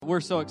we're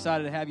so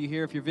excited to have you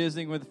here. If you're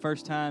visiting for the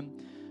first time,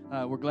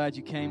 we're glad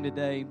you came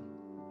today.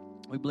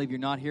 We believe you're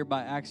not here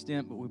by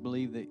accident, but we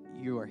believe that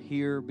you are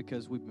here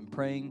because we've been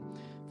praying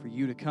for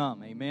you to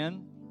come.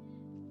 Amen.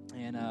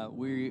 And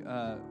we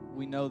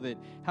know that.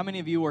 How many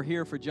of you were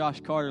here for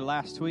Josh Carter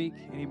last week?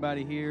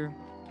 Anybody here?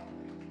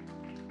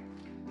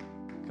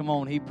 Come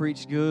on, he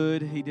preached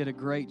good. He did a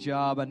great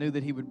job. I knew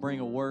that he would bring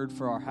a word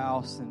for our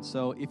house. And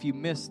so if you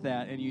missed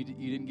that and you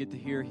didn't get to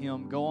hear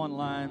him, go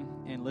online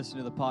and listen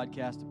to the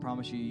podcast. I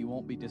promise you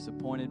won't be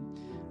disappointed.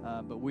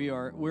 But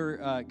we're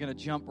going to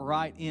jump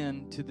right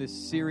into this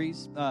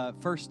series,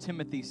 1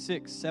 Timothy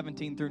 6,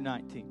 17 through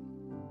 19.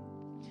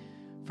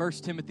 1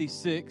 Timothy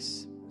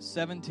 6,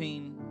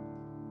 17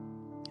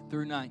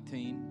 through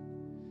 19.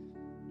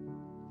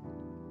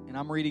 And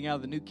I'm reading out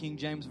of the New King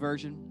James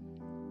Version,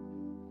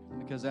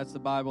 because that's the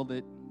Bible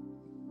that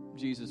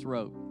Jesus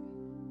wrote.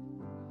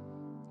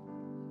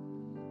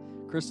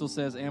 Crystal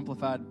says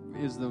Amplified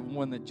is the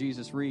one that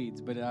Jesus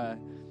reads, but the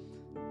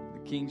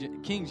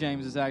King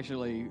James is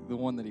actually the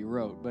one that he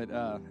wrote. But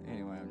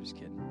anyway, I'm just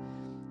kidding.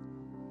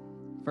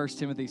 1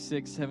 Timothy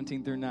 6,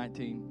 17 through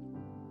 19.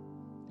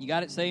 You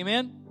got it? Say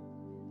amen.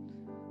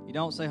 You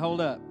don't, say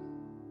hold up.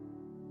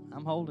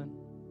 I'm holding.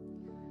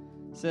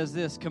 It says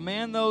this: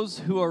 command those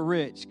who are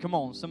rich. Come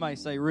on, somebody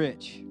say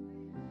rich.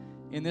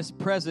 In this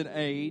present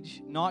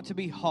age, not to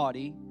be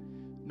haughty,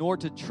 nor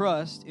to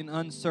trust in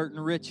uncertain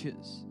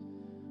riches,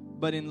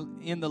 but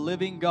in the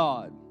living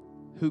God,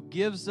 who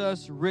gives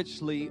us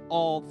richly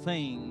all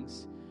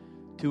things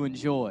to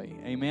enjoy.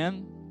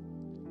 Amen?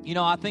 You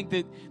know, I think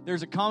that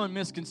there's a common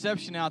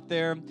misconception out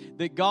there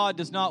that God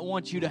does not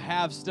want you to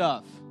have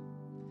stuff.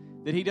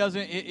 That He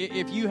doesn't,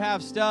 if you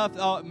have stuff,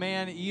 oh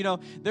man, you know,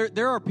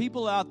 there are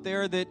people out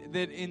there that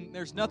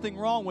there's nothing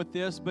wrong with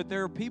this, but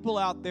there are people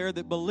out there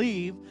that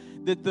believe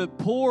that the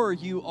poorer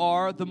you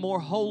are, the more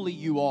holy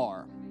you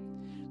are.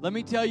 Let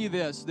me tell you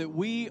this, that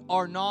we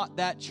are not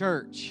that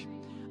church.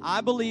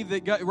 I believe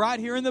that God, right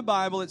here in the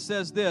Bible, it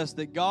says this,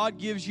 that God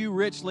gives you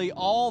richly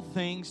all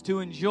things to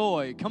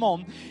enjoy. Come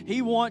on.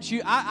 He wants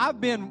you.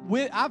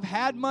 I've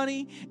had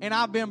money and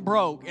I've been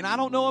broke. And I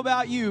don't know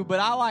about you, but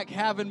I like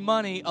having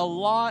money a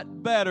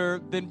lot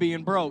better than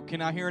being broke.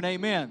 Can I hear an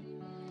amen?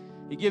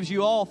 He gives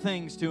you all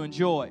things to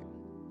enjoy.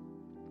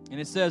 And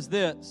it says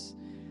this,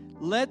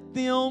 let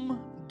them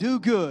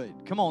do good.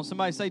 Come on,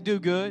 somebody say do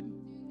good.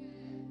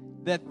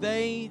 That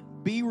they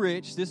be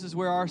rich. This is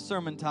where our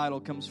sermon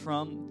title comes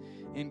from.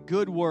 In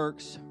good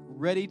works,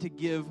 ready to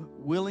give,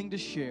 willing to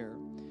share,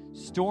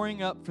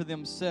 storing up for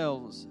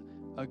themselves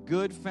a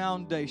good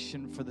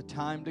foundation for the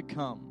time to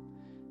come,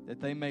 that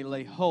they may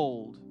lay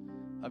hold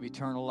of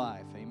eternal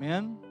life.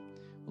 Amen?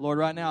 Lord,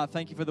 right now, I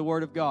thank you for the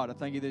word of God. I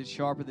thank you that it's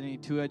sharper than any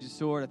two-edged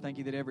sword. I thank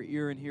you that every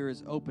ear in here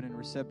is open and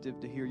receptive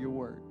to hear your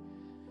word.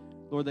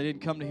 Lord, they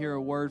didn't come to hear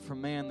a word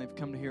from man. They've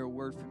come to hear a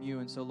word from you.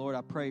 And so, Lord,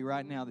 I pray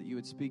right now that you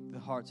would speak to the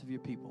hearts of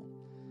your people.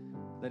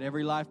 Let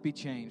every life be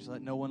changed.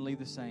 Let no one leave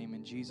the same.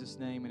 In Jesus'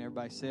 name. And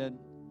everybody said,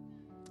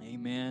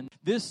 amen.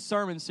 This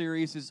sermon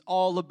series is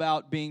all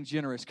about being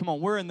generous. Come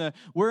on, we're in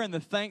the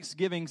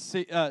Thanksgiving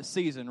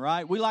season,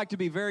 right? We like to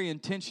be very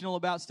intentional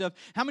about stuff.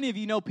 How many of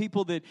you know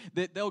people that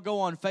they'll go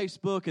on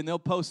Facebook and they'll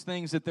post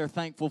things that they're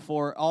thankful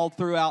for all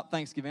throughout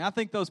Thanksgiving? I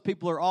think those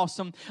people are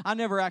awesome. I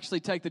never actually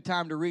take the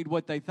time to read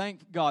what they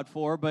thank God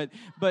for, but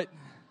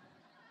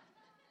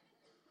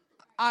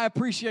I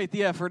appreciate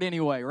the effort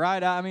anyway,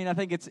 right? I mean, I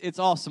think it's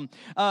awesome.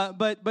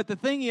 But the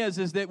thing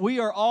is that we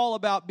are all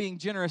about being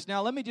generous.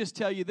 Now, let me just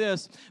tell you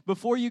this.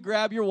 Before you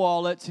grab your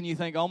wallets and you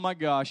think, oh my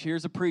gosh,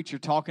 here's a preacher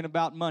talking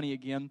about money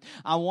again,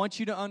 I want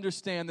you to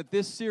understand that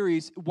this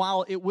series,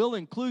 while it will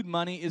include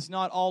money, is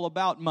not all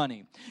about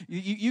money.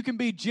 You can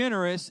be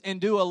generous and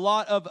do a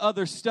lot of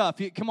other stuff.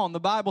 Come on, the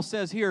Bible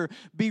says here,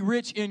 be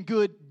rich in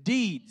good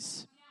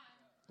deeds.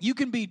 You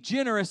can be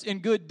generous in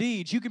good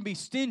deeds. You can be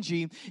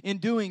stingy in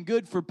doing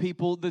good for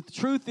people. The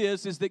truth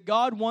is that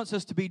God wants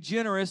us to be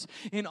generous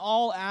in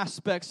all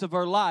aspects of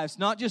our lives.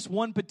 Not just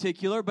one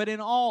particular, but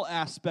in all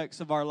aspects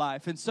of our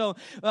life. And so,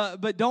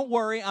 but don't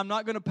worry, I'm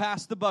not going to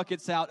pass the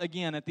buckets out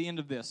again at the end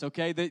of this,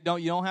 okay? You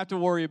don't have to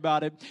worry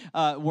about it.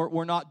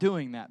 We're not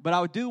doing that. But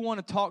I do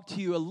want to talk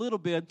to you a little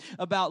bit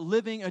about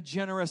living a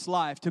generous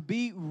life, to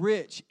be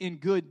rich in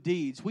good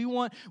deeds. We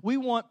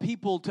want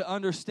people to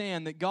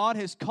understand that God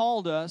has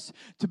called us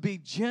to be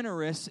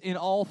generous in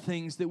all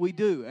things that we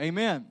do.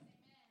 Amen.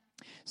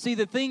 See,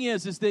 the thing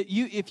is that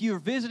if you're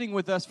visiting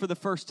with us for the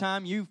first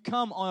time, you've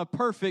come on a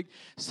perfect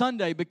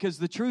Sunday, because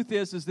the truth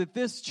is that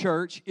this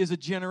church is a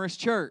generous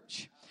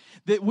church.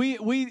 That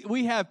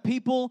we have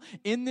people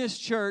in this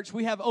church.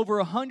 We have over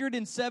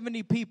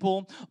 170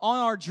 people on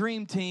our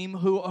dream team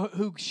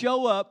who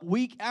show up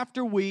week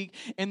after week,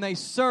 and they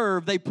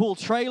serve. They pull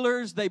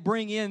trailers. They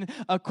bring in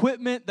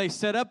equipment. They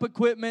set up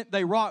equipment.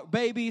 They rock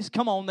babies.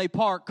 Come on, they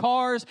park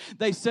cars.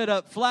 They set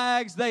up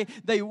flags. They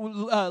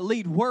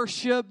lead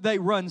worship. They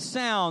run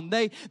sound.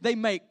 They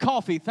make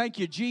coffee. Thank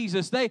you,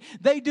 Jesus. They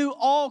do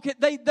all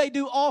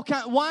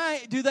kind.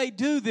 Why do they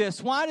do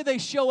this? Why do they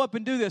show up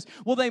and do this?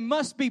 Well, they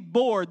must be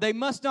bored. They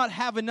must not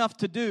have enough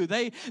to do.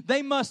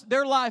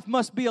 Their life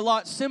must be a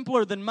lot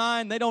simpler than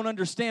mine. They don't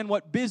understand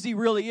what busy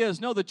really is.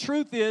 No, the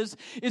truth is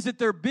that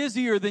they're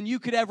busier than you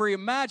could ever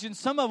imagine.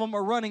 Some of them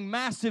are running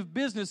massive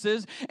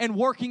businesses and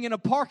working in a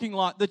parking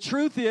lot. The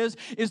truth is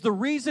the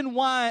reason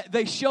why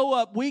they show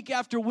up week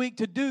after week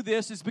to do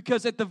this is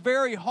because at the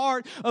very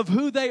heart of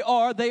who they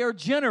are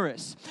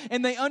generous.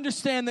 And they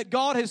understand that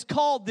God has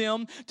called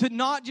them to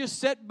not just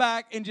sit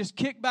back and just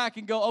kick back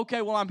and go,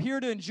 okay, well, I'm here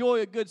to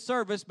enjoy a good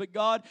service, but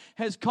God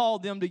has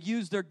called them to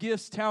use their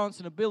gifts, talents,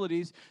 and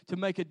abilities to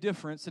make a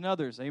difference in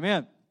others.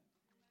 Amen.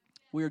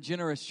 We are a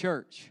generous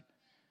church.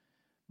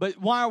 But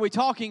why are we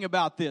talking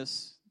about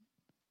this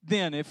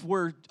then if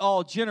we're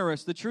all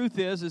generous? The truth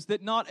is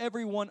that not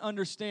everyone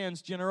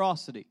understands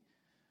generosity.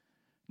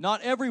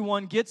 Not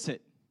everyone gets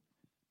it.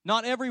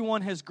 Not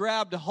everyone has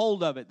grabbed a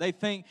hold of it. They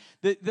think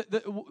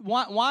that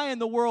why in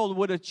the world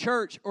would a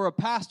church or a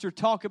pastor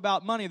talk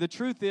about money? The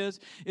truth is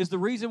the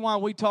reason why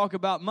we talk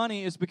about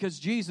money is because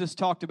Jesus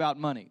talked about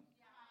money.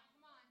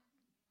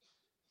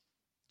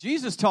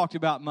 Jesus talked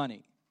about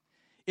money.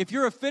 If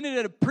you're offended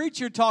at a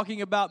preacher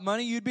talking about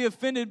money, you'd be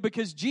offended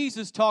because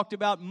Jesus talked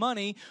about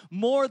money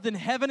more than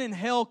heaven and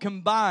hell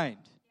combined.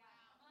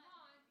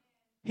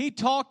 He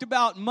talked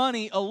about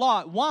money a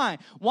lot. Why?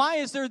 Why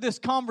is there this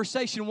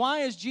conversation? Why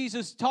is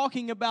Jesus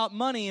talking about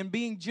money and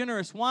being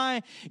generous?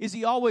 Why is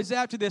he always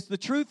after this? The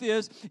truth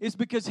is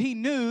because he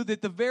knew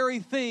that the very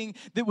thing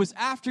that was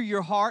after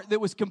your heart, that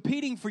was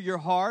competing for your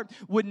heart,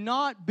 would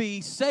not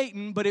be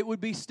Satan, but it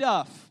would be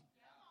stuff.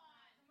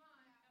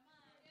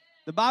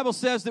 The Bible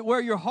says that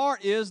where your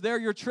heart is, there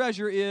your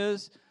treasure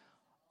is.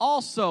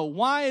 Also,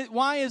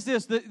 why is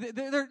this?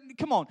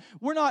 Come on,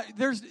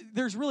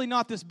 there's really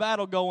not this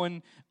battle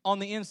going on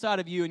the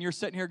inside of you, and you're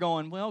sitting here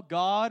going, well,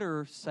 God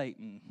or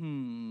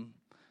Satan?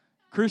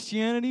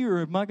 Christianity, or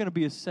am I going to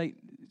be a Satan?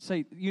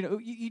 You know,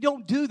 you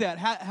don't do that.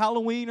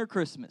 Halloween or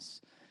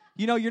Christmas.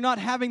 You know, you're not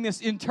having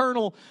this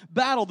internal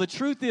battle. The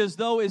truth is,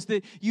 though, is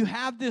that you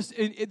have this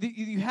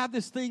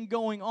thing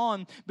going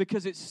on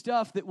because it's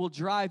stuff that will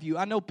drive you.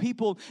 I know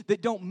people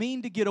that don't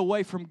mean to get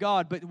away from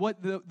God,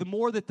 but the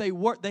more that they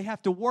work, they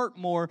have to work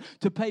more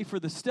to pay for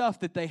the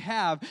stuff that they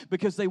have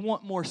because they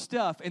want more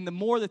stuff. And the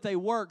more that they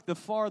work, the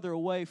farther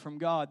away from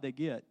God they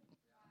get.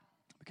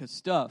 Because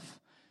stuff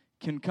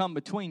can come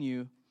between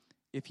you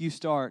if you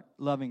start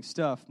loving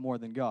stuff more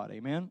than God.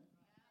 Amen?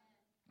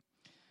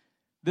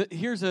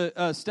 Here's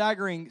a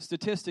staggering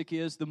statistic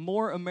is the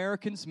more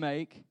Americans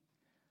make,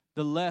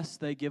 the less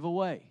they give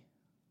away.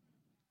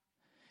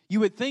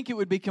 You would think it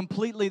would be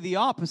completely the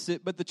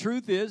opposite, but the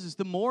truth is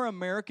the more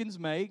Americans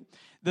make,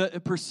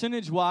 the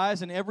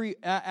percentage-wise in every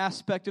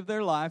aspect of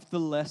their life, the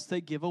less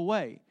they give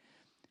away.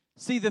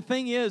 See, the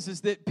thing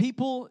is that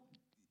people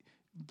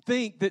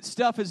think that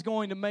stuff is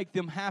going to make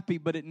them happy,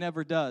 but it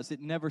never does. It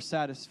never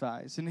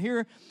satisfies. And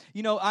here,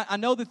 you know, I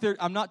know that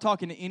I'm not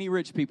talking to any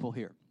rich people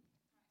here.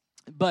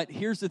 But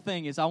here's the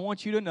thing is I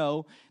want you to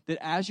know that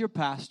as your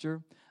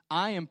pastor,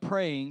 I am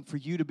praying for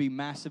you to be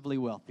massively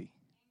wealthy.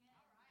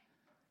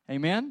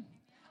 Amen?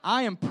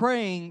 I am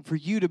praying for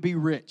you to be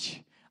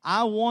rich.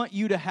 I want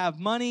you to have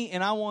money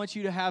and I want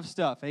you to have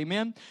stuff.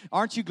 Amen?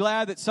 Aren't you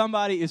glad that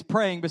somebody is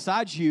praying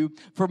besides you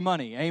for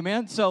money?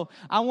 Amen? So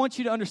I want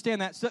you to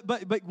understand that. So,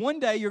 but one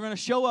day you're going to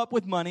show up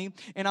with money,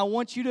 and I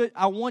want you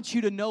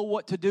to know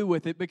what to do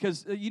with it,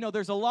 because you know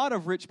there's a lot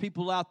of rich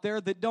people out there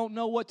that don't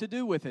know what to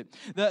do with it.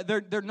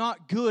 They're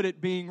not good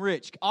at being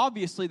rich.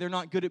 Obviously, they're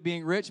not good at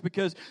being rich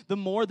because the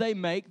more they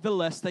make, the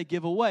less they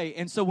give away.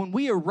 And so when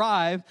we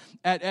arrive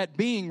at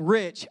being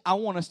rich, I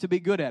want us to be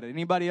good at it.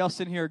 Anybody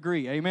else in here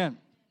agree? Amen.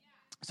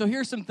 So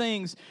here's some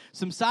things,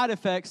 some side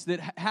effects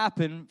that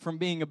happen from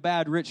being a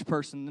bad rich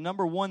person. The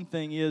number one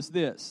thing is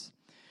this.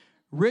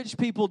 Rich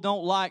people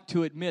don't like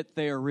to admit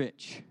they are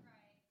rich.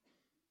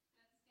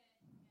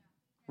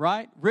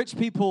 Right? Rich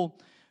people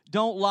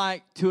don't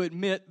like to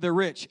admit they're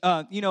rich.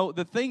 You know,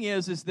 the thing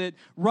is that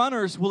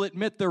runners will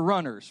admit they're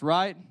runners,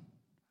 right?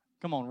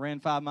 Come on, ran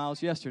 5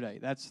 miles yesterday.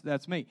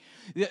 That's me.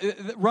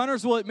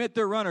 Runners will admit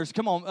they're runners.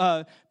 Come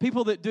on,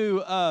 people that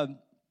do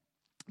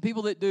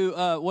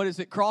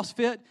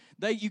CrossFit,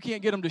 you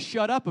can't get them to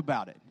shut up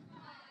about it.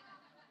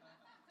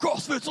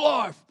 CrossFit's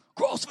life.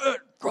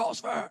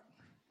 CrossFit.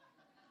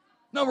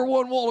 Number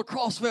one rule of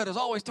CrossFit is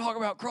always talk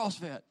about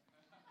CrossFit.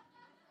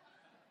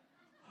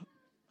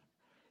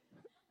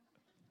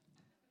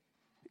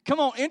 Come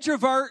on,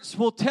 introverts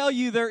will tell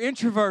you they're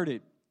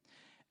introverted.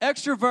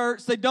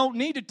 Extroverts, they don't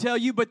need to tell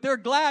you, but they're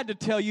glad to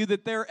tell you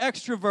that they're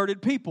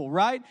extroverted people,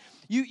 right?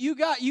 You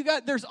got.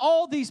 There's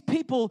all these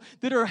people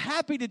that are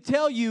happy to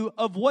tell you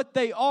of what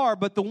they are,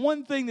 but the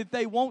one thing that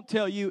they won't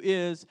tell you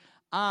is,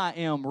 I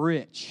am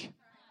rich.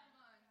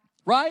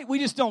 Right? We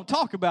just don't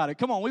talk about it.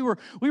 Come on, we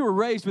were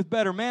raised with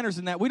better manners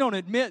than that. We don't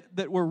admit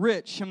that we're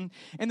rich. And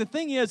the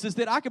thing is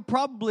that I could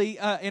probably,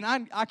 and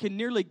I can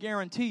nearly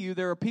guarantee you,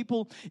 there are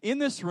people in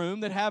this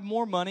room that have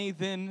more money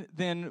than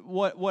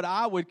what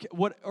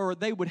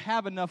they would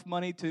have enough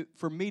money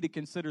for me to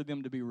consider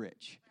them to be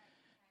rich.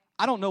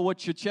 I don't know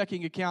what your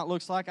checking account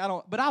looks like.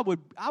 But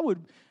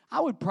I I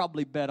would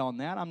probably bet on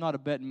that. I'm not a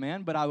betting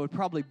man, but I would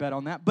probably bet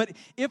on that. But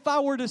if I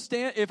were to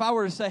say,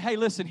 hey,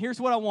 listen, here's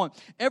what I want.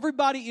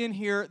 Everybody in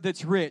here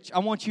that's rich, I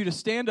want you to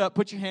stand up,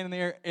 put your hand in the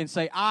air, and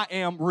say, I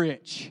am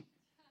rich.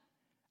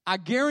 I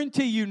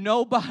guarantee you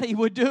nobody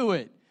would do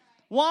it.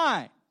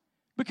 Why?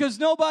 Because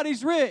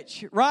nobody's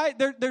rich, right?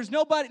 There's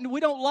nobody. We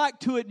don't like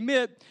to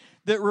admit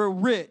that we're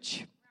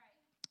rich.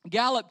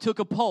 Gallup took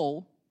a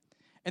poll,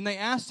 and they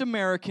asked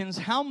Americans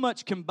how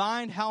much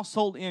combined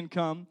household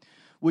income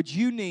would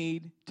you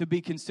need to be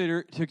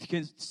considered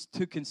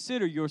to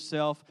consider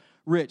yourself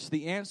rich?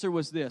 The answer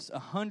was this: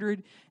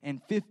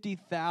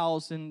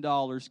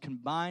 $150,000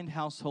 combined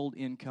household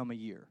income a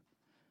year.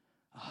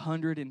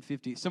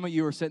 150. Some of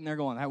you are sitting there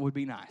going, that would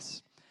be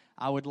nice.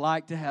 I would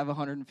like to have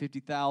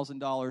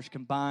 $150,000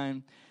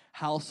 combined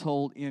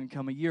household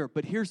income a year.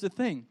 But here's the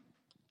thing.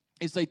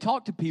 Is they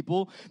talked to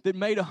people that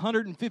made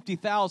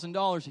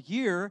 $150,000 a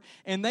year,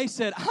 and they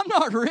said, I'm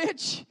not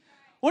rich.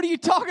 What are you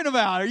talking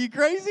about? Are you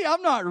crazy?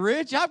 I'm not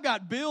rich. I've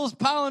got bills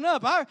piling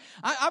up.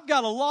 I've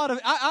got a lot of,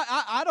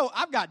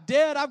 I've got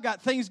debt. I've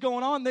got things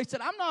going on. They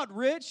said, I'm not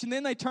rich. And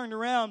then they turned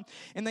around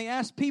and they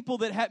asked people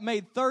that had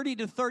made $30,000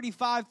 to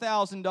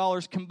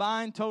 $35,000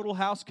 combined total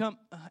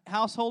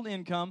household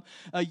income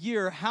a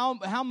year,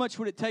 how much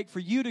would it take for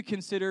you to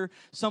consider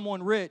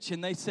someone rich?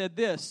 And they said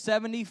this: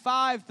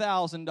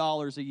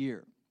 $75,000 a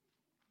year.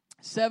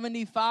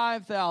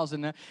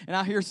 $75,000. And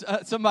I hear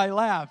somebody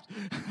laughed.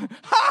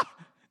 Ha!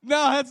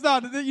 No, that's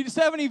not.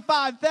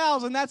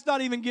 75,000. That's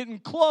not even getting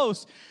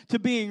close to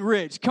being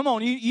rich. Come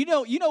on, you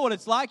know what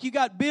it's like. You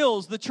got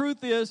bills. The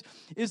truth is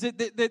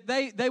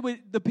that they would,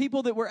 the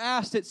people that were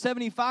asked at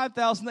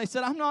 75,000, they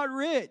said, I'm not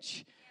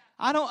rich.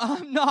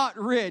 I'm not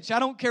rich. I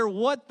don't care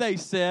what they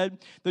said.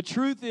 The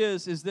truth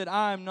is that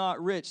I'm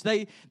not rich.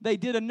 They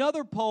did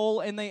another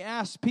poll, and they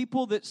asked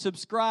people that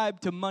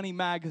subscribe to Money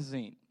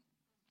Magazine.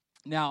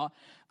 Now,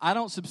 I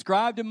don't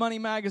subscribe to Money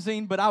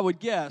Magazine, but I would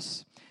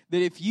guess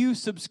that if you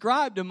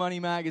subscribe to Money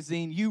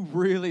Magazine, you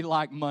really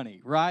like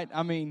money, right?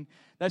 I mean,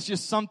 that's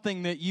just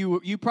something that you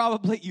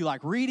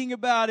like reading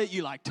about it,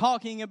 you like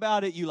talking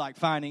about it, you like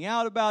finding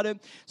out about it.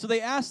 So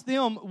they asked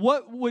them,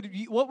 what would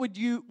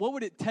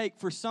it take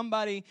for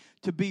somebody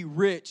to be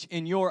rich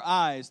in your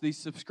eyes, these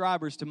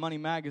subscribers to Money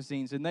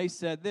Magazines? And they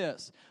said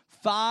this: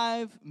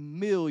 $5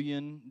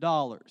 million.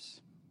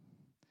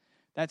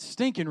 That's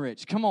stinking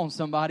rich. Come on,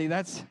 somebody.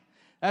 That's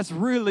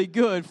really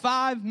good.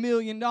 $5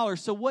 million.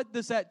 So what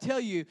does that tell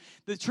you?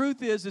 The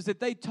truth is that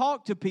they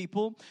talked to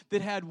people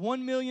that had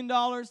 $1 million.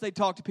 They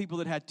talked to people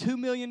that had $2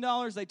 million.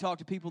 They talked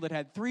to people that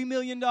had $3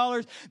 million.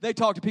 They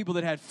talked to people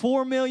that had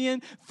 $4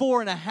 million,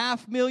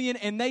 $4.5 million,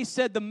 and they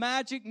said the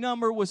magic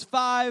number was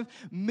 $5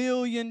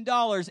 million.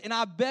 And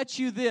I bet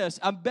you this.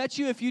 I bet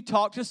you if you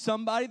talk to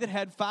somebody that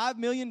had $5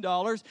 million,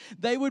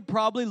 they would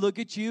probably look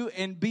at you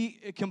and be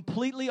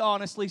completely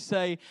honestly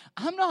say,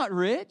 I'm not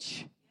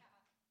rich.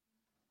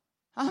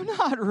 I'm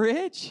not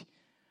rich.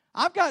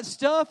 I've got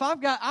stuff.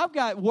 I've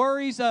got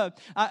worries. A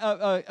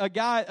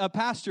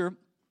pastor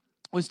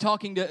was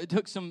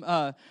took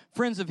some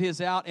friends of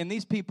his out, and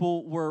these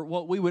people were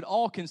what we would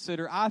all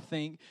consider, I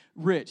think,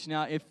 rich.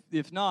 Now,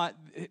 if not,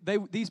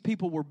 these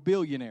people were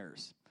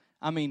billionaires.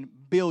 I mean,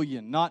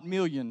 billion, not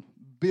million,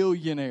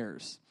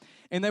 billionaires.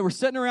 And they were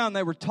sitting around,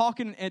 they were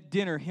talking at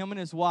dinner, him and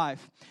his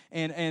wife,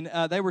 and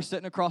they were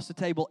sitting across the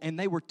table, and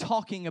they were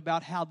talking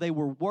about how they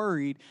were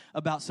worried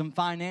about some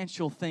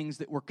financial things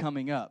that were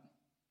coming up.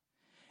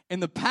 And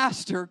the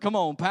pastor, come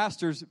on,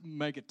 pastors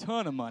make a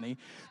ton of money.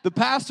 The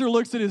pastor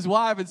looks at his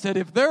wife and said,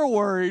 if they're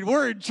worried,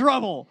 we're in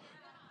trouble.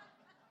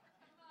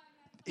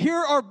 Here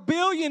are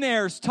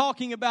billionaires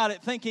talking about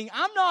it, thinking,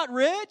 I'm not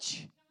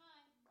rich.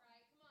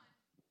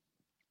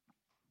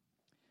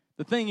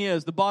 The thing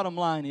is, the bottom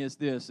line is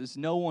this, is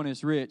no one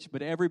is rich,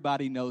 but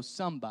everybody knows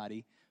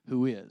somebody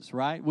who is,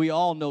 right? We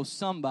all know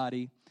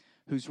somebody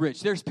who's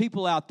rich. There's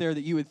people out there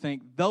that you would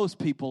think those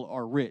people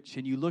are rich,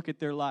 and you look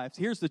at their lives.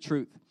 Here's the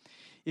truth.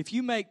 If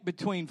you make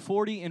between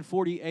 $40,000 and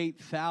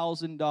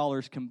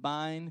 $48,000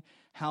 combined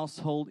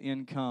household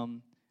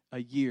income a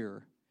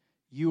year,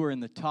 you are in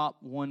the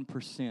top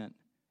 1%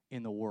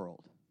 in the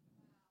world.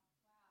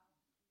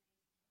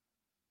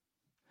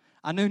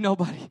 I knew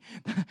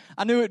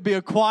it'd be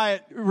a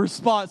quiet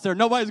response there.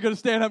 Nobody's going to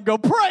stand up and go,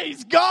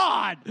 praise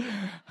God.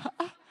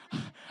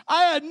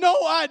 I had no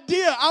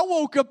idea. I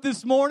woke up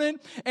this morning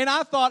and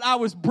I thought I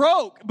was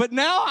broke. But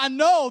now I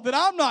know that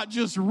I'm not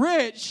just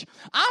rich.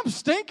 I'm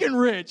stinking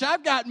rich.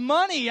 I've got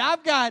money.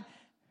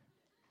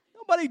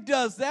 Nobody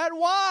does that.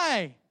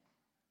 Why?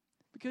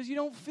 Because you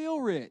don't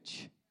feel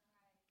rich.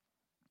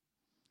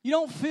 You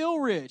don't feel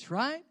rich,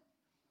 right?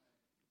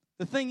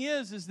 The thing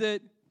is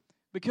that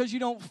because you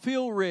don't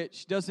feel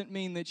rich doesn't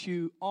mean that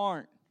you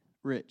aren't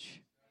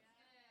rich.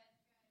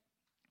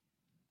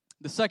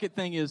 The second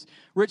thing is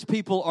rich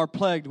people are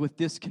plagued with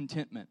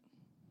discontentment.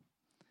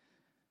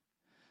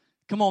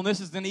 Come on, this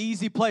is an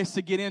easy place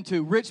to get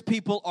into. Rich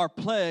people are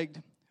plagued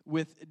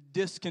with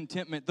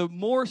discontentment. The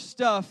more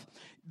stuff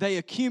they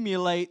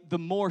accumulate, the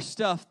more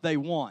stuff they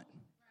want.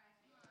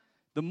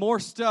 The more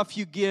stuff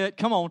you get,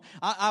 come on.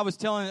 I was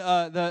telling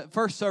the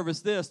first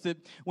service that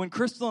when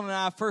Crystal and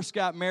I first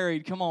got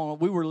married, come on,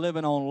 we were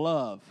living on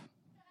love.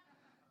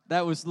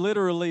 That was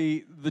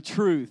literally the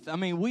truth. I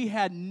mean, we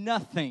had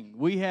nothing.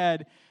 We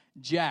had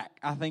jack,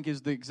 I think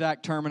is the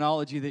exact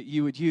terminology that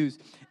you would use.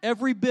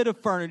 Every bit of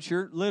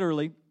furniture,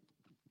 literally,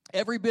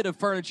 every bit of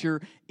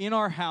furniture in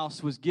our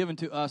house was given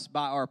to us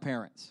by our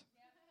parents.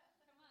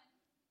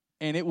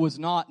 And it was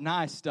not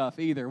nice stuff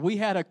either. We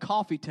had a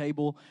coffee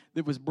table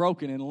that was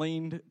broken and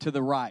leaned to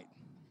the right.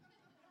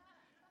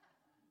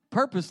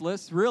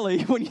 Purposeless,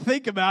 really, when you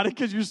think about it,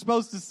 because you're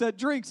supposed to set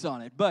drinks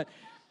on it. But,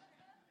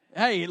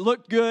 hey, it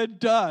looked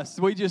good to us.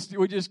 We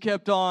just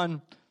kept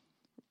on.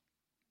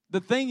 The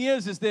thing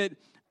is that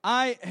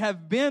I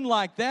have been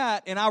like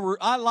that, and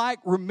I like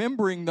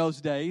remembering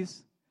those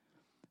days.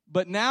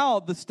 But now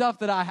the stuff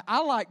that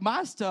I like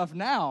my stuff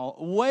now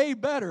way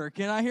better.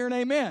 Can I hear an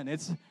amen?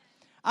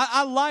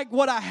 I like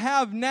what I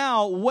have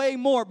now way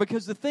more,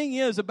 because the thing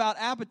is about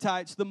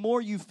appetites, the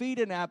more you feed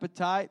an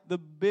appetite, the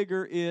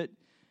bigger it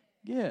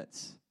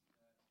gets.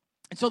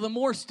 And so the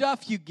more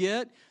stuff you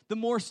get, the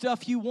more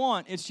stuff you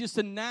want. It's just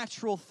a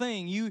natural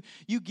thing. You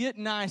get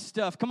nice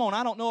stuff. Come on,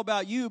 I don't know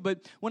about you, but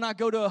when I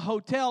go to a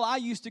hotel, I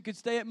used to could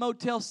stay at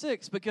Motel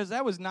 6 because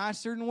that was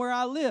nicer than where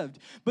I lived.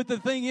 But the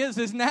thing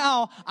is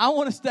now I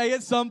want to stay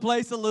at some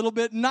place a little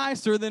bit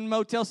nicer than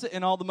Motel 6.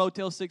 And all the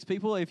Motel 6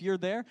 people, if you're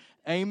there,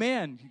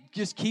 amen.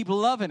 Just keep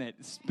loving it.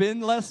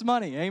 Spend less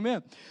money.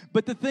 Amen.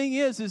 But the thing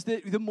is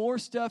that the more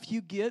stuff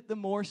you get, the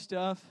more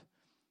stuff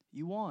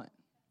you want.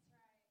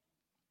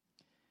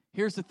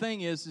 Here's the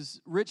thing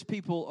is rich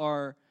people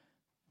are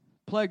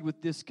plagued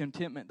with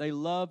discontentment. They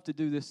love to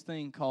do this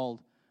thing called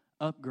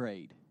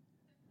upgrade.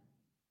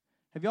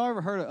 Have y'all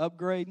ever heard of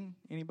upgrading?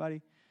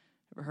 Anybody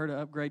ever heard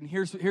of upgrading?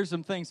 Here's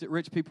some things that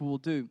rich people will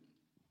do.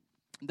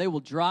 They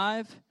will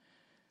drive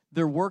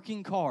their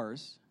working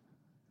cars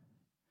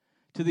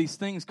to these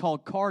things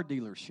called car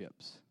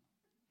dealerships.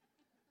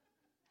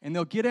 And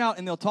they'll get out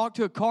and they'll talk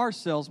to a car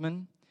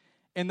salesman,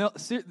 and they'll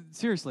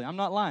seriously, I'm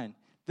not lying.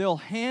 They'll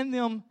hand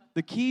them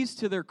the keys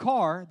to their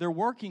car, their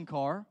working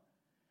car,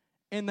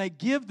 and they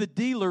give the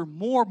dealer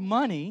more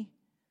money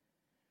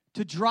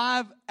to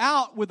drive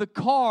out with a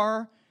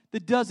car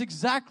that does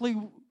exactly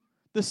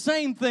the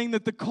same thing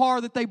that the car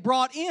that they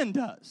brought in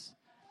does.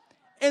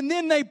 And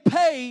then they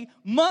pay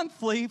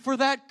monthly for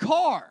that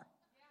car.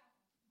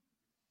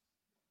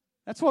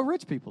 That's what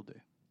rich people do.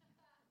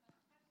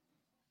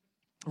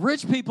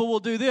 Rich people will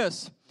do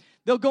this.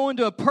 They'll go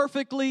into a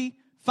perfectly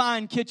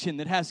fine kitchen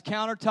that has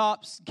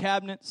countertops,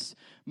 cabinets,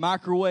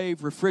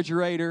 microwave,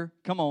 refrigerator,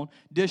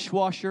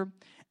 dishwasher,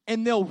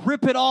 and they'll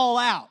rip it all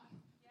out.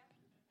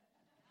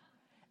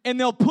 And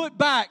they'll put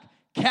back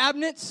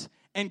cabinets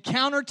and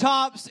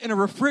countertops and a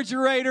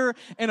refrigerator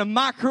and a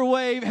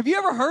microwave. Have you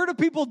ever heard of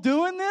people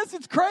doing this?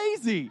 It's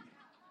crazy.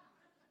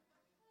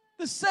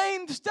 The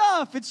same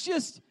stuff. It's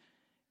just,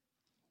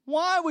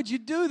 why would you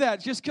do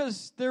that? Just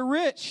because they're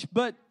rich.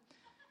 But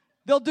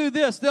they'll do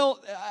this.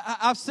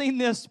 I've seen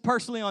this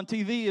personally on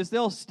TV, is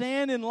they'll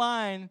stand in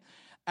line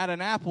at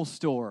an Apple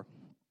store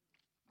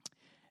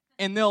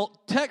and they'll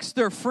text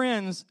their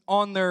friends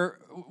on their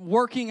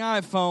working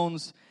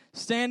iPhones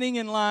standing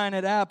in line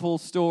at Apple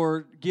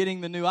store getting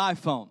the new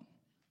iPhone.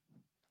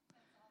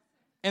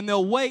 And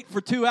they'll wait for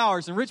 2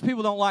 hours. And rich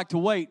people don't like to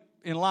wait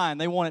in line.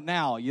 They want it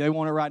now. They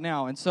want it right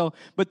now. And so,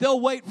 but they'll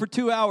wait for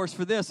 2 hours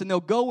for this, and they'll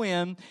go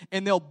in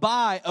and they'll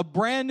buy a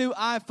brand new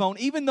iPhone,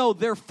 even though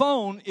their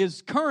phone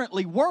is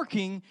currently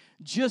working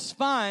just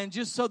fine,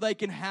 just so they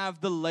can have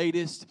the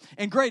latest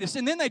and greatest.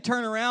 And then they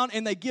turn around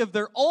and they give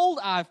their old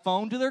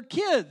iPhone to their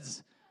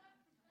kids.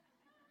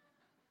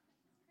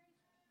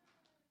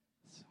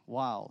 It's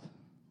wild.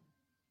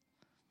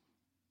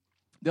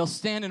 They'll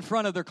stand in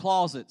front of their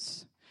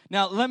closets.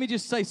 Now, let me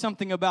just say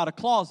something about a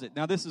closet.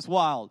 Now, this is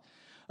wild.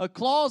 A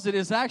closet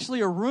is actually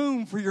a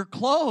room for your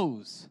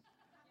clothes.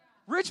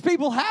 Rich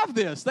people have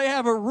this. They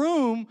have a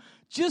room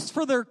just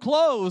for their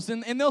clothes.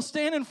 And they'll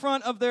stand in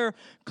front of their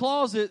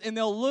closet and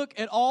they'll look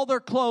at all their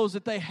clothes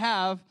that they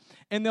have.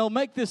 And they'll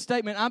make this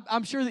statement.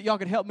 I'm sure that y'all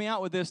could help me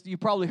out with this. You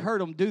probably heard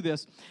them do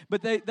this.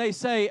 But they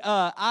say,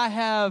 I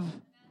have...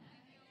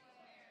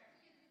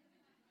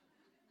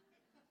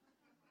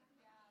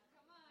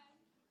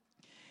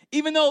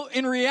 Even though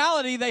in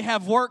reality they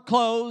have work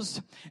clothes,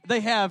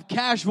 they have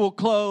casual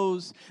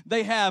clothes,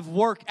 they have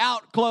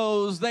workout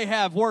clothes, they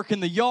have work in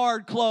the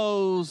yard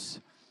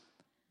clothes.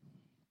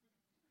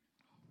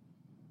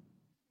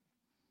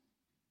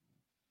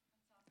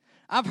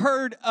 I've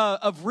heard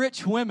of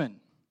rich women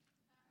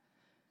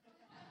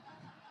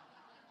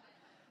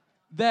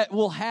that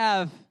will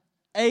have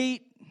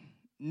 8,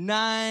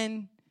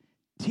 9,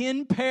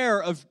 10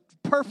 pair of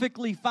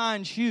perfectly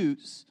fine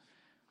shoes.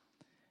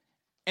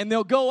 And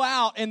they'll go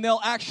out and they'll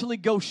actually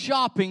go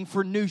shopping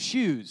for new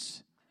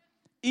shoes,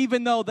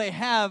 even though they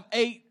have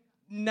 8,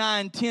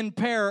 9, 10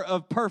 pair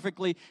of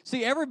perfectly.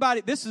 See, everybody,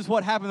 this is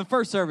what happened in the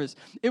first service.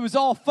 It was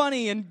all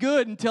funny and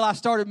good until I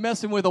started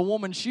messing with a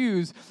woman's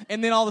shoes.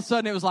 And then all of a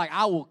sudden it was like,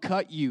 I will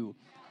cut you.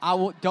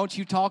 Don't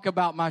you talk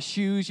about my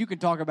shoes. You can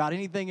talk about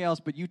anything else,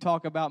 but you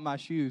talk about my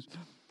shoes.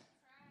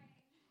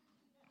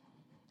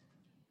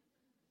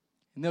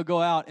 And they'll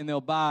go out and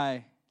they'll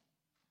buy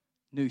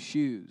new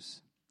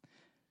shoes.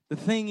 The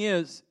thing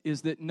is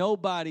that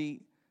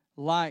nobody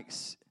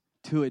likes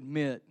to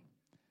admit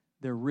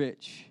they're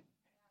rich,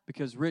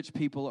 because rich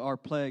people are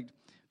plagued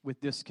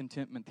with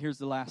discontentment. Here's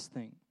the last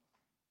thing,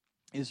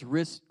 is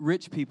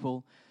rich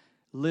people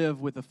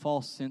live with a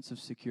false sense of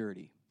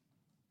security.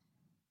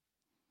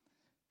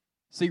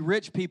 See,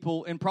 rich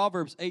people, in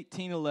Proverbs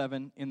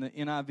 18:11, in the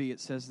NIV, it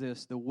says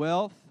this: the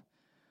wealth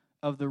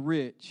of the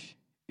rich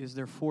is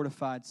their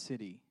fortified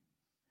city.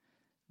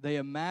 They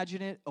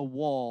imagine it a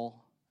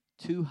wall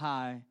too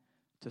high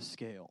to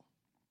scale.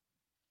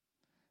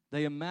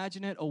 They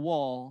imagine it a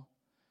wall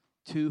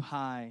too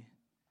high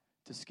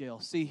to scale.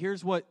 See,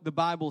 here's what the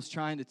Bible's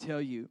trying to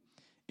tell you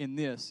in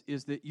this,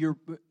 is that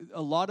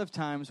a lot of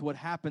times what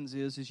happens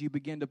is you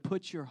begin to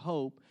put your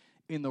hope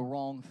in the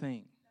wrong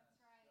thing.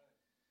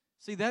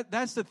 See,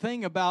 that's the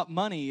thing about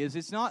money, is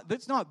it's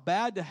not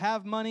bad to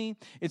have money.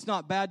 It's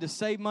not bad to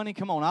save money.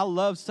 Come on, I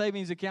love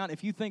savings account.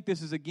 If you think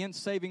this is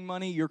against saving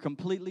money, you're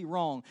completely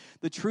wrong.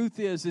 The truth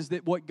is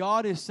that what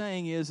God is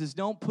saying is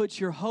don't put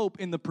your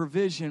hope in the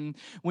provision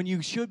when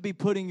you should be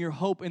putting your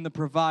hope in the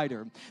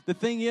provider. The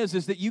thing is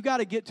that you got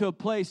to get to a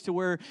place to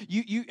where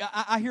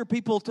I hear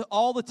people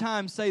all the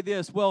time say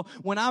this: well,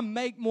 when I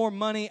make more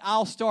money,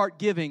 I'll start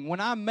giving.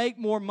 When I make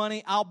more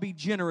money, I'll be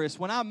generous.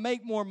 When I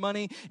make more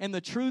money, and the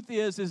truth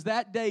is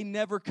that day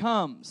never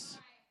comes.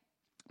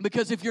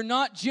 Because if you're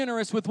not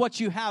generous with what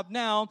you have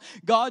now,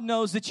 God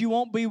knows that you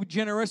won't be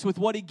generous with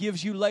what He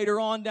gives you later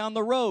on down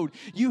the road.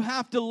 You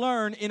have to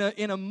learn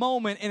in a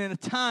moment and in a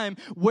time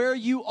where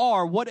you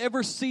are,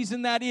 whatever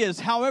season that is,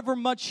 however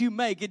much you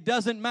make, it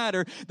doesn't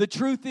matter. The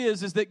truth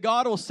is that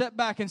God will sit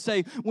back and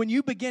say, when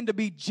you begin to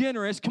be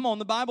generous, come on,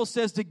 the Bible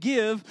says to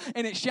give,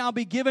 and it shall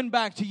be given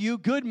back to you,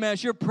 good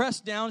measure,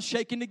 pressed down,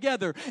 shaken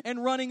together,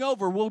 and running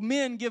over. Will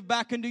men give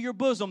back into your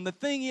bosom? The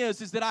thing is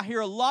that I hear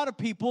a lot of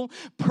people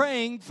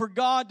praying for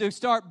God to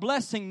start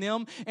blessing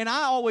them, and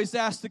I always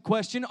ask the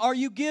question, are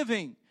you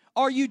giving?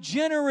 Are you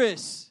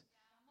generous?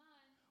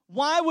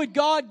 Why would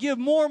God give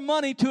more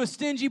money to a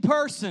stingy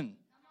person?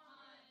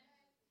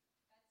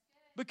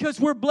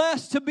 Because we're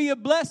blessed to be a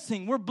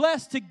blessing. We're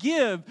blessed to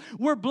give.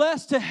 We're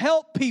blessed to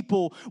help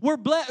people. We're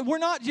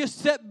not just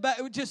set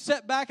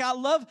back.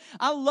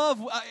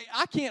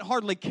 I can't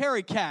hardly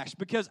carry cash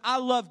because I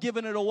love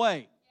giving it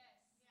away.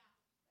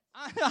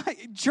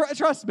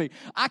 Trust me,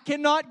 I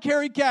cannot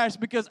carry cash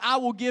because I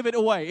will give it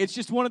away. It's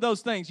just one of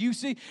those things. You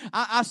see,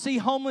 I see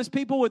homeless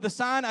people with a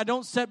sign. I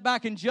don't sit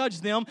back and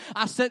judge them.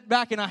 I sit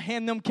back and I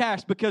hand them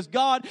cash, because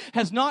God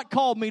has not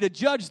called me to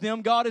judge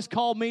them. God has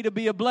called me to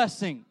be a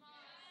blessing.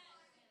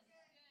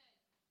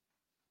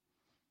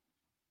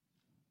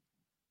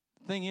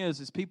 The thing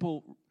is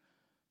people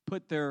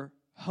put their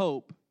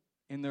hope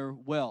in their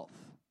wealth.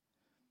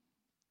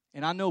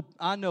 And I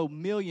know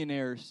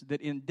millionaires that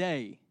in a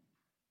day,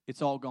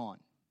 it's all gone.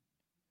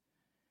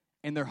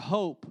 And their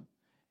hope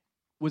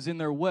was in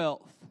their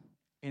wealth,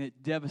 and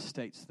it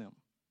devastates them.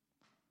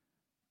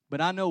 But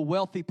I know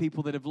wealthy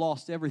people that have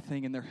lost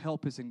everything, and their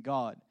help is in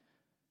God.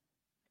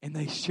 And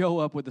they show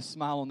up with a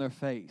smile on their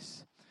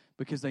face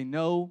because they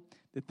know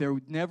that they're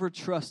never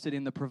trusted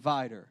in the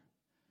provider.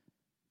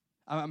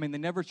 I mean, they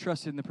never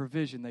trusted in the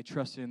provision. They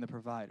trusted in the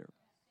provider.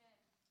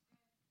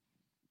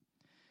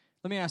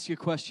 Let me ask you a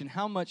question.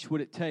 How much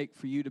would it take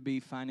for you to be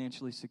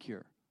financially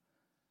secure?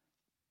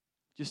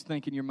 Just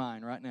think in your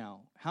mind right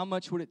now. How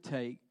much would it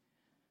take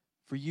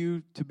for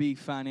you to be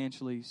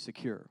financially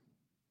secure?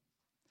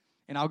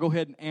 And I'll go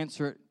ahead and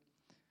answer it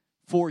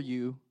for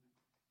you.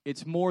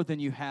 It's more than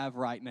you have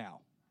right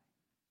now.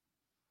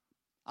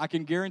 I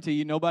can guarantee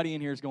you nobody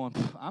in here is going,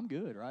 I'm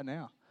good right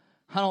now.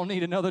 I don't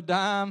need another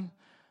dime.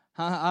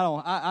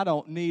 I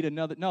don't need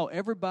another. No,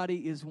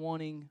 everybody is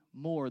wanting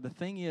more. The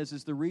thing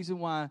is the reason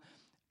why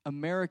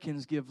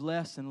Americans give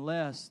less and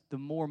less the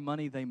more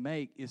money they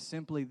make is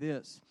simply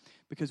this.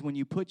 Because when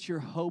you put your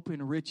hope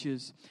in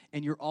riches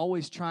and you're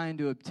always trying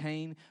to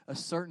obtain a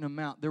certain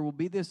amount, there will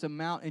be this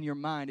amount in your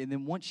mind. And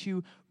then once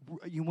you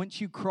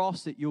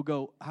cross it, you'll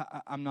go,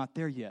 I'm not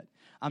there yet.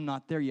 I'm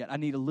not there yet. I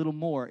need a little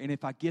more. And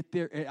if I get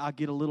there, I'll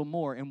get a little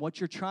more. And what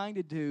you're trying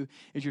to do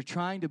is you're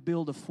trying to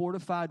build a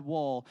fortified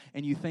wall,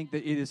 and you think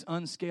that it is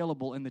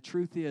unscalable. And the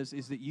truth is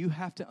that you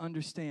have to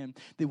understand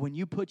that when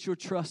you put your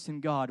trust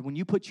in God, when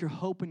you put your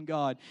hope in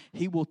God,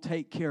 He will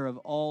take care of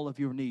all of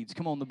your needs.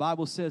 Come on, the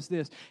Bible says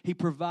this. He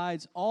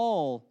provides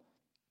all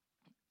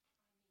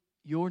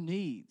your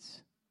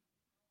needs.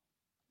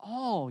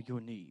 All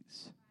your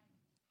needs.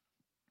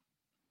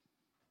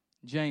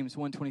 James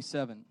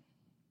 1:27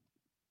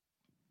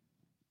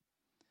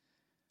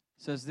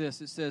 says this.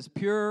 It says,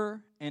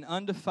 pure and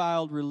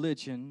undefiled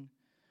religion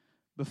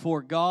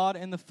before God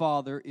and the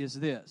Father is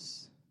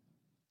this.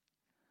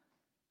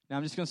 Now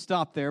I'm just going to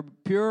stop there.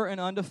 Pure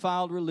and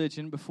undefiled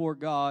religion before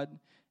God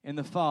and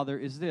the Father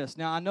is this.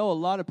 Now I know a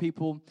lot of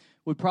people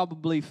would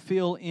probably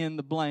fill in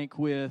the blank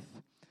with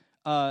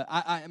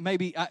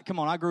Come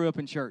on, I grew up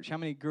in church. How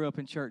many grew up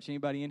in church?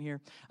 Anybody in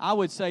here? I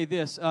would say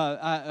this,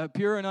 a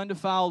pure and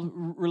undefiled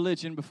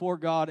religion before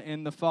God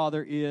and the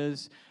Father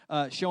is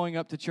showing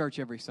up to church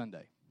every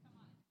Sunday.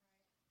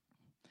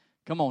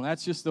 Come on,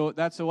 that's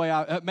the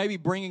way maybe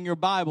bringing your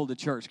Bible to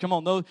church. Come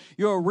on, though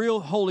you're a real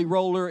holy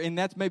roller, and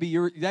that's maybe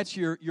your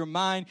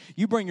mind.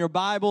 You bring your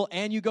Bible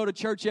and you go to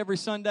church every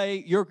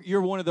Sunday.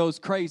 You're one of those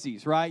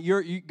crazies, right?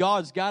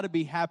 God's got to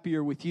be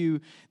happier with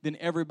you than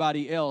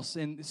everybody else.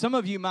 And some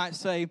of you might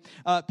say,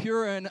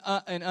 pure and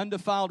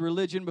undefiled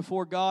religion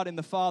before God and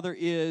the Father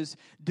is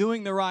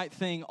doing the right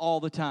thing all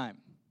the time,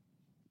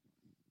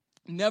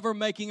 never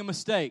making a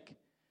mistake,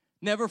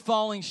 never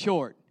falling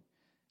short.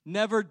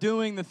 Never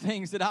doing the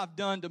things that I've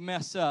done to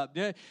mess up.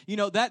 You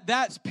know,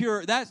 that's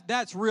pure.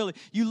 That's really,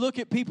 you look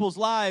at people's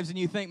lives and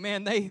you think,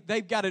 man,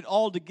 they've got it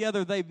all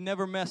together. They've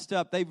never messed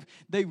up.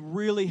 They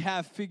really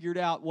have figured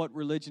out what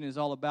religion is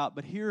all about.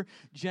 But here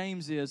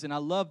James is, and I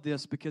love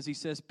this because he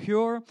says,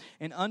 pure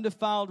and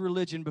undefiled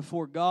religion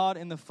before God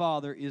and the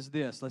Father is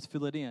this. Let's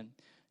fill it in.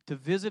 To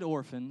visit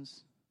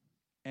orphans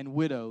and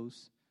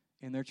widows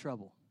in their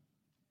trouble.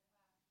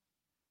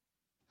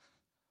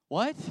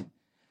 What?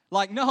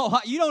 Like, no,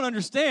 you don't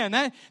understand.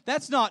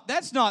 That's not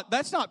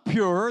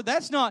pure.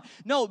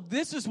 No,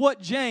 this is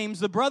what James,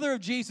 the brother of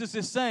Jesus,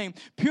 is saying.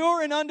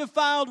 Pure and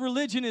undefiled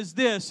religion is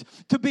this: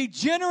 to be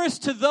generous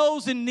to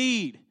those in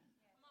need,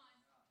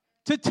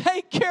 to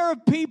take care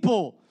of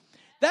people.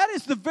 That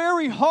is the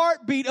very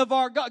heartbeat of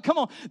our God. Come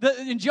on,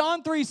 in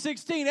John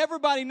 3:16,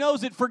 everybody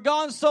knows it. For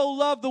God so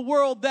loved the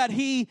world that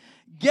He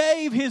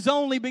gave His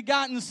only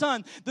begotten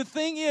Son. The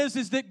thing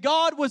is that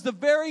God was the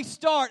very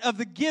start of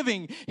the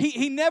giving.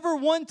 He never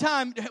one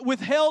time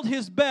withheld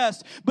His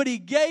best, but He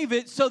gave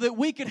it so that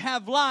we could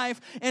have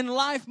life and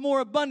life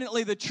more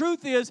abundantly. The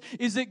truth is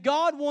that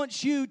God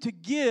wants you to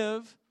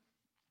give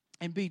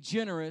and be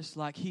generous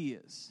like He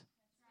is.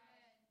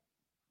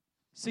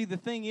 See, the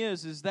thing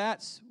is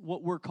that's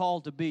what we're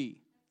called to be.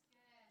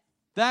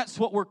 That's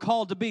what we're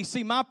called to be.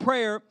 See, my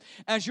prayer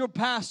as your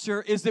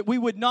pastor is that we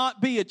would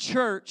not be a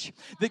church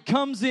that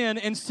comes in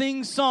and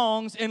sings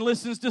songs and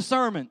listens to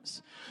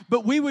sermons.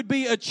 But we would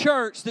be a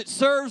church that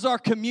serves our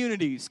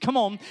communities. Come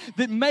on,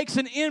 that makes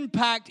an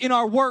impact in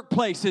our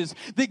workplaces,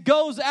 that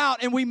goes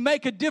out and we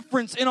make a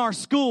difference in our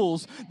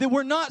schools, that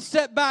we're not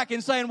set back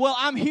and saying, well,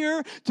 I'm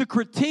here to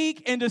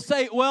critique and to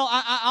say, well,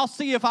 I'll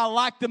see if I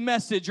like the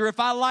message or if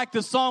I like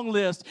the song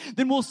list,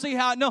 then we'll see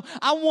how. No,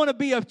 I want to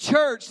be a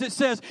church that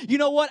says, you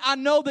know what, I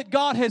know that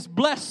God has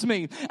blessed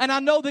me and I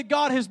know that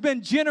God has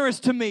been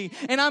generous to me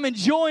and I'm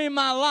enjoying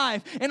my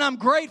life and I'm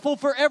grateful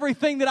for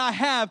everything that I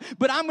have,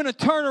 but I'm going to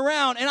turn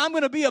around and I'm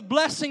going to be a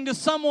blessing to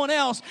someone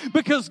else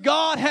because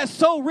God has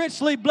so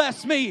richly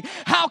blessed me.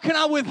 How can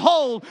I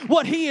withhold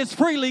what He has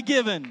freely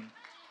given?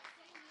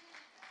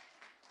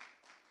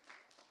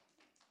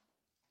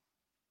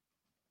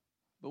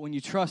 But when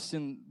you trust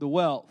in the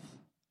wealth,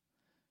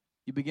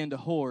 you begin to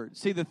hoard.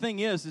 See, the thing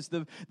is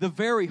the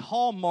very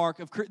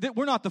hallmark of,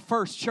 we're not the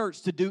first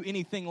church to do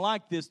anything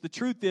like this. The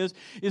truth is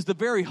the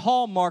very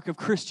hallmark of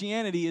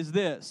Christianity is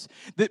this,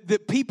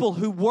 that people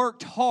who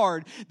worked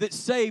hard, that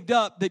saved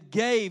up, that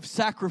gave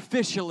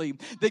sacrificially,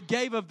 that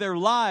gave of their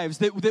lives,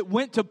 that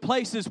went to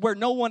places where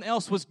no one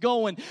else was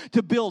going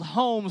to build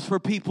homes for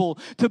people,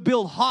 to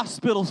build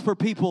hospitals for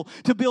people,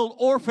 to build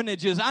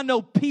orphanages. I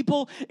know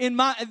people in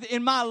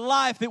my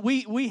life that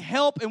we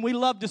help and we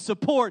love to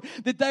support,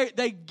 that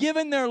they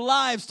given their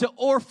lives to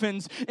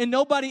orphans and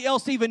nobody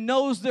else even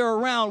knows they're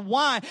around.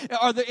 Why?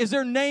 Is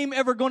their name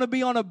ever going to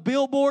be on a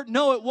billboard?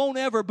 No, it won't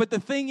ever. But the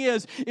thing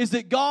is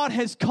that God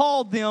has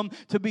called them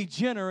to be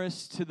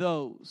generous to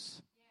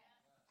those.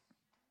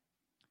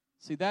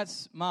 See,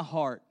 that's my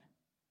heart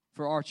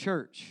for our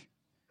church,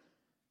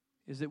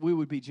 is that we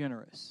would be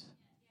generous.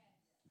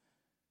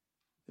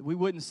 That we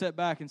wouldn't sit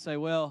back and say,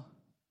 well,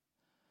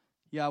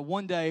 yeah,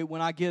 one day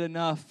when I get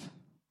enough,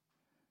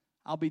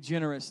 I'll be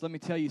generous. Let me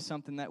tell you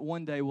something, that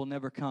one day will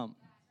never come.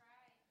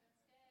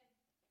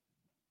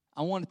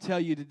 I want to tell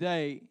you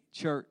today,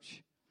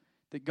 church,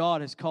 that God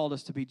has called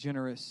us to be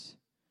generous,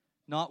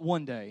 not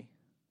one day,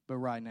 but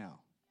right now.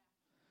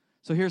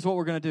 So here's what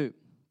we're going to do.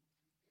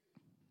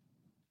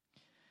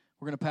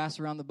 We're going to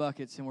pass around the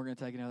buckets and we're going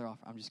to take another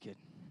offer. I'm just kidding.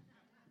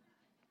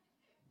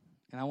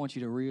 And I want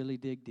you to really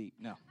dig deep.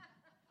 No.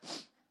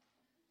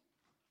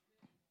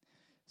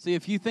 See,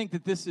 if you think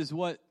that this is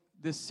what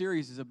this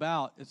series is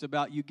about, it's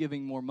about you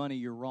giving more money,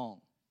 you're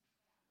wrong.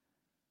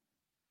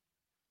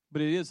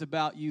 But it is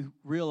about you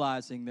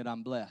realizing that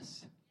I'm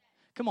blessed.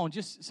 Come on,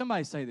 just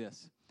somebody say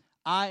this.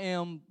 I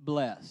am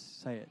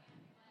blessed. Say it.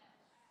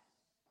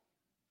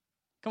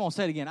 Come on,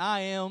 say it again.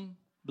 I am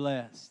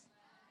blessed.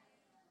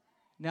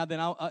 Now then,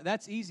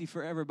 that's easy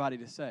for everybody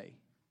to say.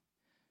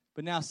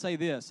 But now say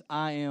this.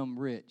 I am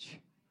rich.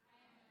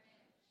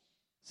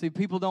 See,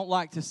 people don't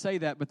like to say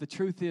that, but the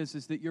truth is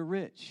that you're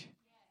rich.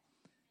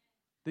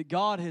 That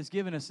God has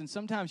given us, and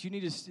sometimes you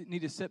need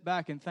to sit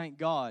back and thank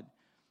God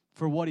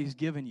for what He's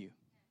given you.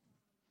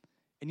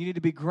 And you need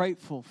to be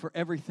grateful for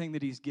everything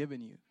that He's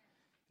given you.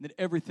 that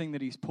everything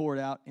that He's poured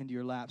out into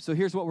your lap. So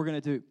here's what we're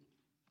going to do.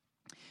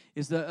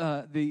 Is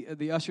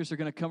the ushers are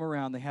going to come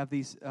around. They have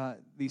these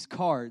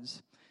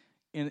cards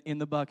in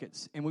the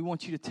buckets, and we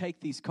want you to take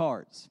these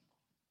cards.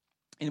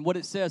 And what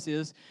it says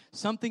is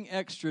something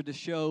extra to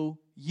show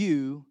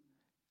you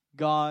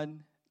God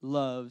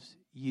loves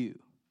you.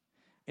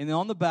 And then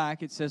on the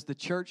back it says the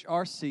Church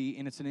RC,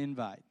 and it's an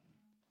invite.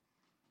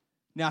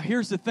 Now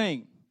here's the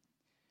thing,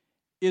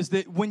 is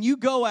that when you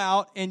go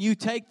out and you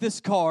take this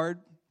card,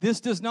 this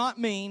does not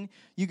mean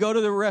you go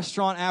to the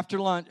restaurant after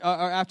lunch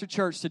or after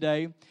church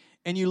today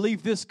and you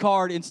leave this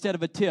card instead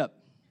of a tip.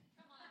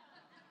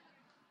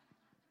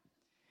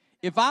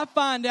 If I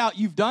find out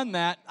you've done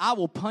that, I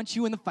will punch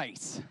you in the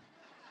face.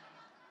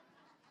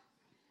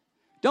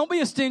 Don't be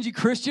a stingy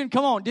Christian.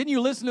 Come on, didn't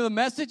you listen to the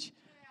message?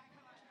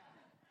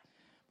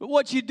 But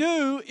what you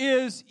do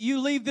is you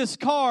leave this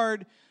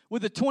card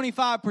with a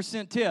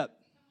 25% tip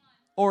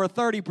or a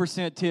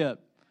 30% tip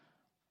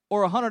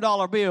or a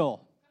 $100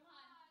 bill.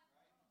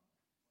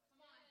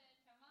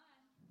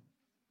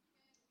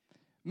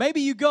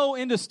 Maybe you go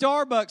into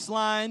Starbucks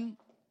line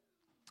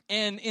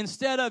and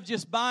instead of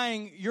just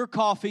buying your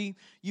coffee,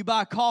 you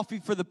buy coffee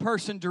for the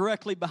person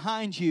directly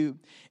behind you.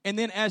 And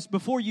then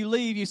before you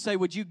leave, you say,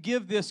 would you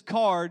give this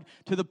card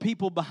to the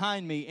people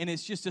behind me? And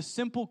it's just a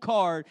simple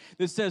card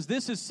that says,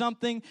 this is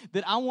something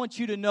that I want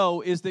you to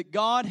know is that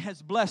God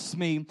has blessed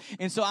me.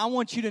 And so I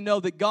want you to know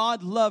that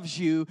God loves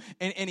you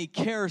and He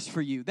cares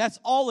for you. That's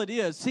all it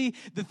is. See,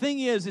 the thing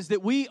is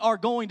that we are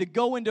going to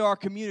go into our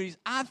communities.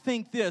 I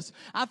think there's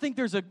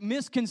a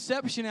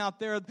misconception out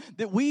there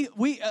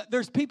that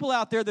there's people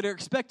out there that are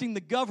expecting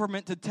the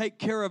government to take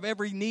care of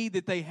every need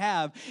that they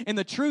have. And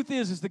the truth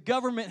is the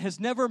government has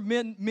never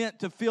been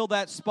meant to fill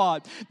that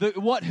spot.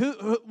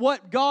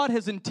 What God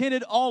has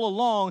intended all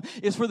along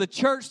is for the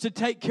church to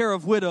take care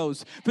of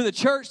widows, for the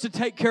church to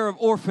take care of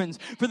orphans,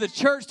 for the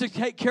church to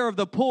take care of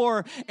the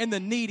poor and the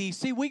needy.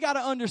 See, we got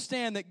to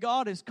understand that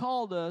God has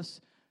called us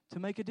to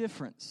make a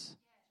difference,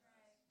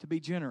 to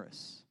be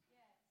generous,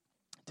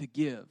 to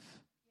give,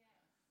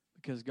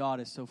 because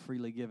God is so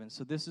freely given.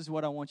 So this is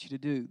what I want you to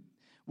do.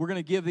 We're going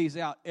to give these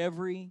out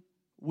every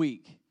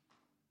week.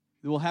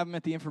 We'll have them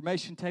at the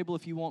information table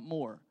if you want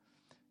more.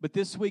 But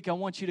this week, I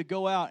want you to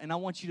go out and I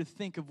want you to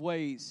think of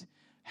ways,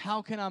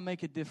 how can I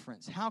make a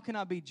difference? How can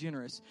I be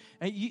generous?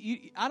 And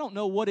I don't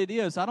know what it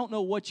is. I don't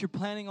know what you're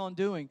planning on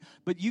doing.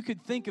 But you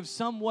could think of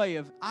some way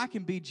of, I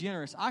can be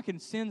generous. I can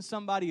send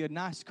somebody a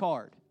nice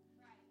card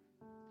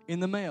in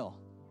the mail.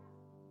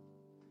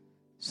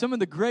 Some of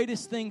the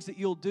greatest things that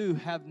you'll do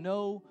have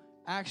no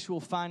actual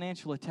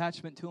financial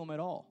attachment to them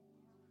at all.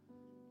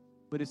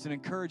 But it's an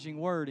encouraging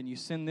word, and you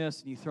send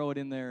this and you throw it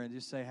in there and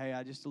just say, hey,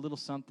 just a little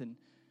something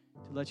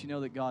to let you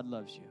know that God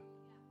loves you.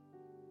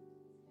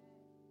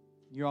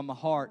 You're on my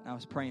heart, and I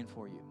was praying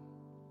for you.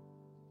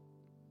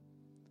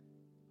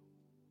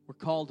 We're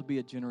called to be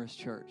a generous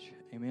church.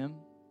 Amen.